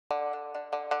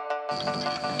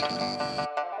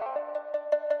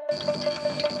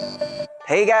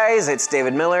Hey guys, it's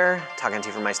David Miller, talking to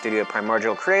you from my studio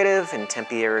Primordial Creative in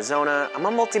Tempe, Arizona. I'm a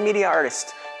multimedia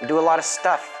artist. I do a lot of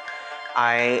stuff.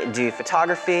 I do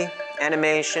photography,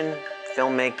 animation,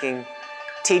 filmmaking,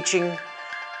 teaching.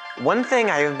 One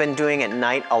thing I've been doing at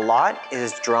night a lot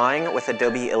is drawing with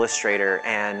Adobe Illustrator,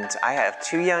 and I have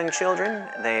 2 young children.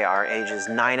 They are ages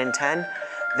 9 and 10.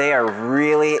 They are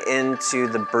really into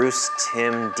the Bruce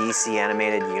Timm DC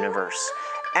animated universe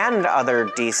and other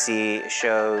DC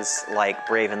shows like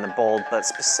Brave and the Bold, but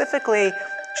specifically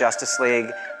Justice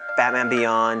League, Batman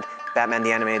Beyond, Batman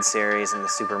the Animated Series, and the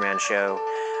Superman show.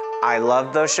 I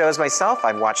love those shows myself.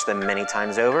 I've watched them many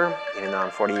times over, even though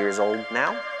I'm 40 years old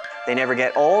now. They never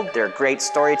get old. They're great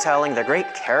storytelling. They're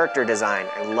great character design.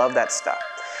 I love that stuff.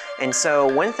 And so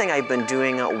one thing I've been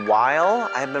doing while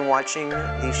I've been watching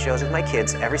these shows with my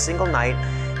kids every single night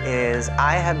is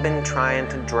I have been trying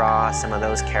to draw some of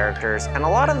those characters, and a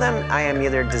lot of them I am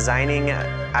either designing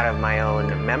out of my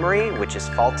own memory, which is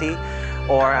faulty,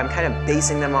 or I'm kind of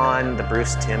basing them on the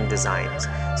Bruce Timm designs.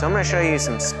 So I'm going to show you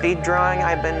some speed drawing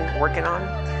I've been working on.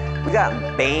 We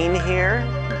got Bane here.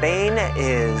 Bane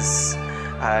is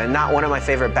not one of my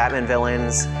favorite Batman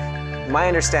villains. My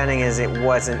understanding is it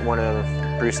wasn't one of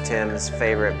Bruce Timm's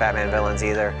favorite Batman villains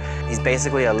either. He's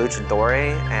basically a luchador,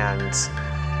 and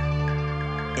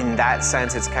in that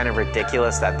sense, it's kind of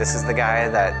ridiculous that this is the guy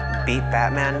that beat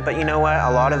Batman. But you know what? A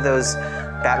lot of those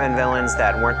Batman villains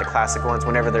that weren't the classic ones,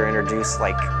 whenever they're introduced,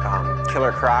 like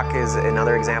Killer Croc is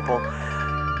another example,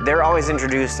 they're always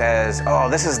introduced as, oh,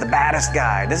 this is the baddest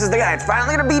guy. This is the guy that's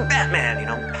finally gonna beat Batman. You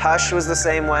know, Hush was the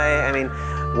same way. I mean,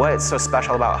 what's so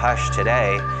special about Hush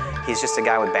today? He's just a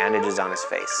guy with bandages on his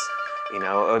face. You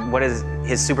know, what is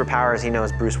his superpowers? He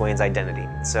knows Bruce Wayne's identity.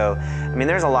 So, I mean,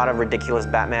 there's a lot of ridiculous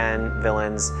Batman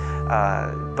villains,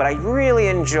 but I really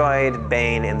enjoyed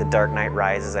Bane in The Dark Knight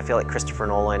Rises. I feel like Christopher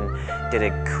Nolan did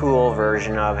a cool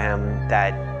version of him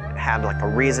that had like a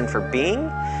reason for being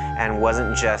and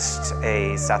wasn't just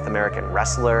a South American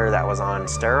wrestler that was on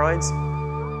steroids.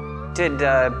 Did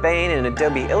Bane in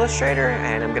Adobe Illustrator,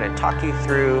 and I'm gonna talk you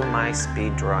through my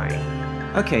speed drawing.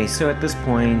 Okay, so at this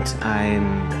point,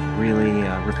 I'm really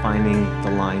refining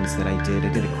the lines that I did. I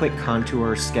did a quick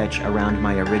contour sketch around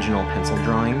my original pencil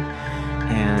drawing,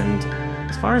 and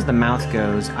as far as the mouth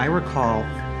goes, I recall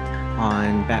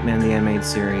on Batman the Animated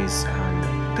Series,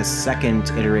 the second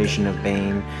iteration of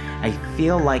Bane, I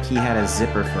feel like he had a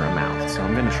zipper for a mouth, so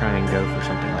I'm going to try and go for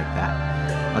something like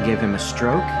that. I'll give him a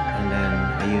stroke, and then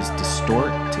I use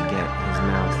Distort to get his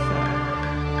mouth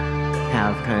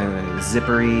have kind of a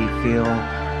zippery feel.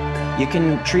 You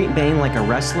can treat Bane like a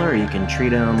wrestler, or you can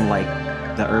treat him like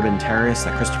the urban terrorist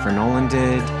that Christopher Nolan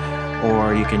did,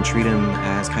 or you can treat him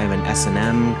as kind of an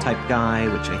S&M type guy,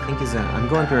 which I think is I'm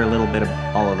going through a little bit of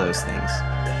all of those things.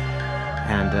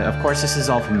 And of course this is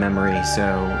all from memory,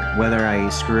 so whether I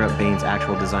screw up Bane's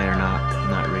actual design or not, I'm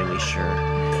not really sure.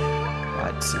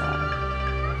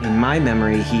 But in my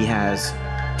memory, he has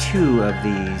 2 of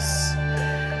these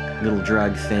little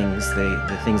drug things,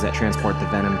 the things that transport the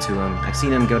venom to him. I've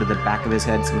seen him go to the back of his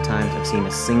head sometimes. I've seen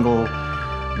a single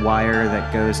wire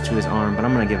that goes to his arm, but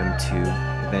I'm going to give him 2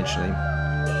 eventually.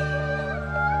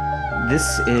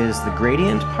 This is the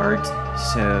gradient part,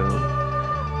 so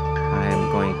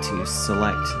I'm going to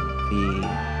select the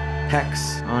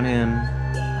pecs on him.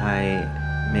 I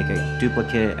make a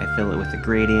duplicate, I fill it with a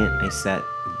gradient, I set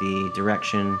the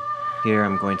direction. Here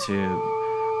I'm going to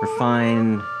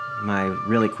refine my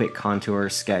really quick contour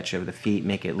sketch of the feet,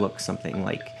 make it look something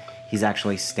like he's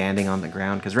actually standing on the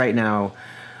ground, because right now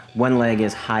one leg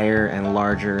is higher and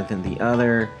larger than the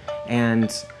other,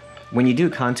 and when you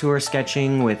do contour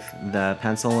sketching with the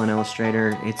pencil in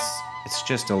Illustrator, it's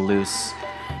just a loose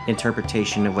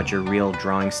interpretation of what your real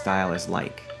drawing style is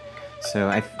like. So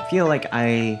I feel like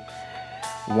I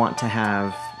want to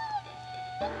have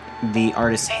the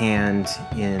artist's hand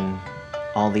in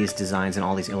all these designs and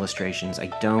all these illustrations. I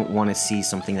don't want to see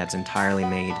something that's entirely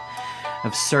made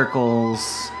of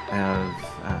circles, of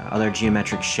other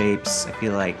geometric shapes. I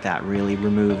feel like that really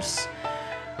removes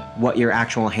what your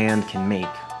actual hand can make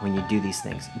when you do these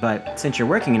things. But since you're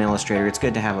working in Illustrator, it's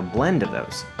good to have a blend of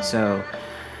those. So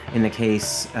in the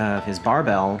case of his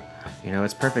barbell, you know,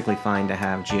 it's perfectly fine to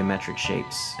have geometric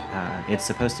shapes. It's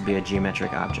supposed to be a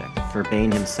geometric object. For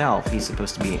Bane himself, he's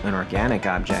supposed to be an organic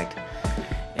object,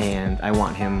 and I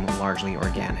want him largely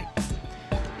organic.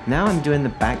 Now I'm doing the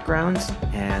background,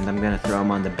 and I'm going to throw him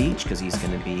on the beach because he's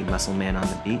going to be Muscle Man on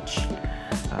the beach.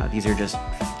 These are just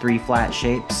 3 flat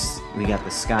shapes. We got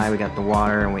the sky, we got the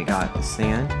water, and we got the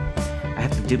sand. I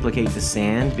have to duplicate the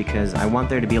sand because I want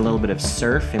there to be a little bit of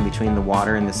surf in between the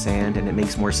water and the sand, and it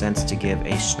makes more sense to give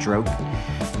a stroke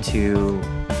to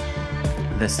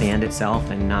the sand itself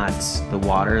and not the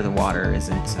water. The water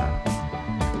isn't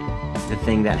the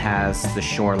thing that has the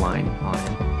shoreline on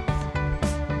it.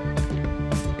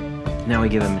 Now we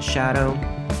give him a shadow,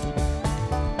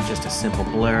 just a simple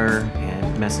blur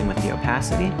and messing with the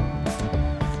opacity.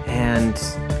 And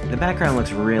the background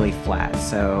looks really flat,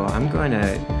 so I'm going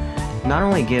to not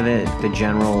only give it the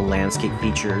general landscape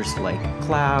features like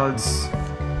clouds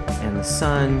and the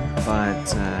sun,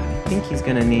 but I think he's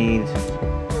going to need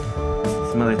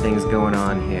some other things going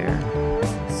on here.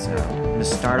 So I'm going to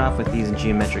start off with these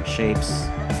geometric shapes.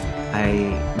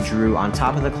 I drew on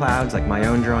top of the clouds like my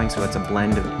own drawing, so it's a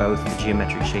blend of both the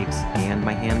geometric shapes and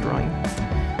my hand drawing.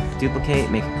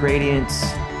 Duplicate, make a gradient,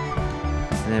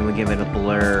 and then we give it a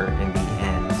blur in the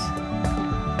end.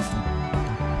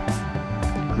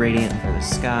 Gradient for the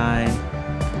sky.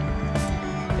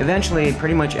 Eventually,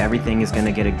 pretty much everything is going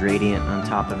to get a gradient on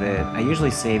top of it. I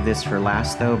usually save this for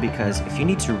last though, because if you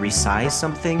need to resize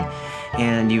something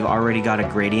and you've already got a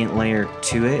gradient layer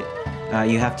to it,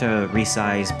 you have to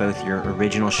resize both your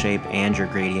original shape and your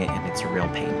gradient, and it's a real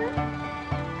pain.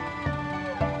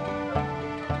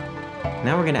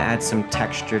 Now we're going to add some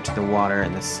texture to the water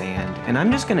and the sand, and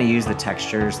I'm just going to use the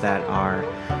textures that are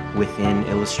within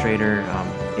Illustrator.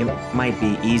 It might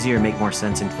be easier, make more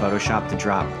sense in Photoshop to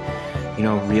drop, you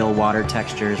know, real water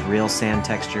textures, real sand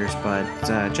textures, but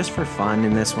just for fun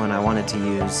in this one I wanted to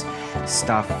use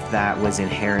stuff that was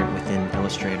inherent within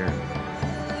Illustrator.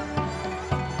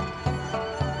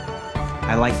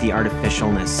 I like the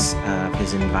artificialness of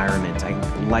his environment. I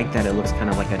like that it looks kind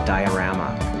of like a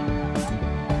diorama.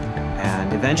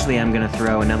 And eventually I'm going to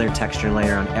throw another texture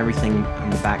layer on everything in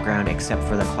the background except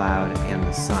for the cloud and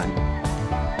the sun.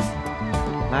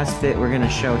 Last bit we're going to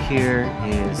show here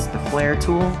is the flare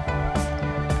tool,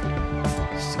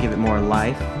 just to give it more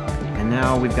life. And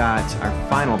now we've got our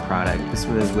final product. This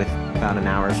was with about an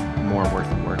hour's more worth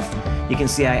of work. You can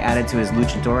see I added to his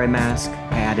luchador mask,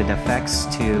 I added effects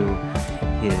to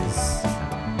his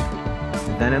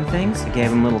venom things, I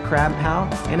gave him a little crab pal,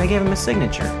 and I gave him a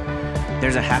signature.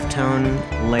 There's a halftone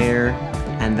layer,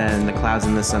 and then the clouds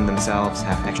and the sun themselves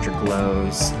have extra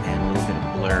glows and a little bit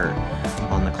of blur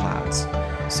on the clouds.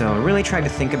 So I really tried to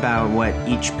think about what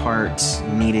each part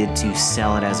needed to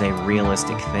sell it as a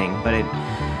realistic thing, but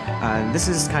this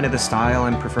is kind of the style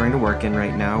I'm preferring to work in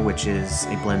right now, which is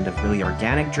a blend of really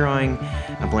organic drawing,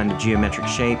 a blend of geometric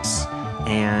shapes,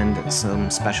 and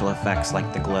some special effects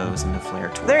like the glows and the flare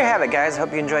tool. There you have it, guys.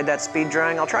 Hope you enjoyed that speed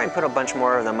drawing. I'll try and put a bunch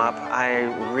more of them up. I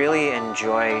really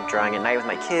enjoy drawing at night with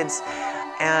my kids,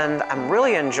 and I'm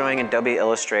really enjoying Adobe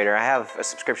Illustrator. I have a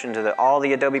subscription to all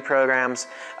the Adobe programs.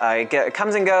 It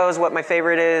comes and goes what my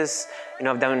favorite is. You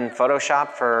know, I've done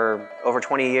Photoshop for over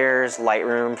 20 years,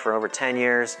 Lightroom for over 10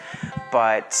 years,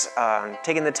 but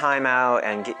taking the time out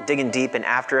and digging deep in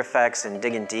After Effects and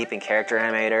digging deep in Character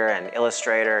Animator and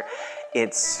Illustrator,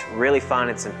 it's really fun.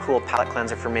 It's a cool palette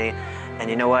cleanser for me. And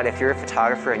you know what? If you're a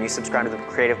photographer and you subscribe to the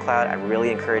Creative Cloud, I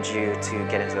really encourage you to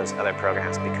get into those other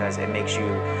programs because it makes you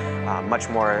a much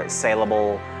more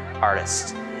saleable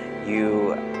artist.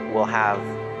 You will have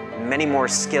many more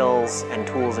skills and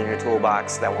tools in your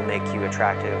toolbox that will make you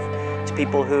attractive to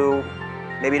people who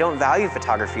maybe don't value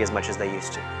photography as much as they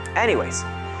used to. Anyways,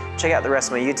 check out the rest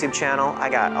of my YouTube channel. I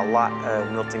got a lot of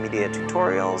multimedia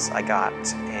tutorials, I got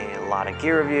a lot of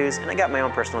gear reviews, and I got my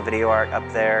own personal video art up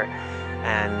there.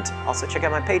 And also check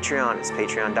out my Patreon. It's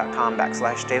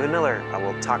patreon.com/David Miller. I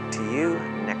will talk to you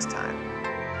next time.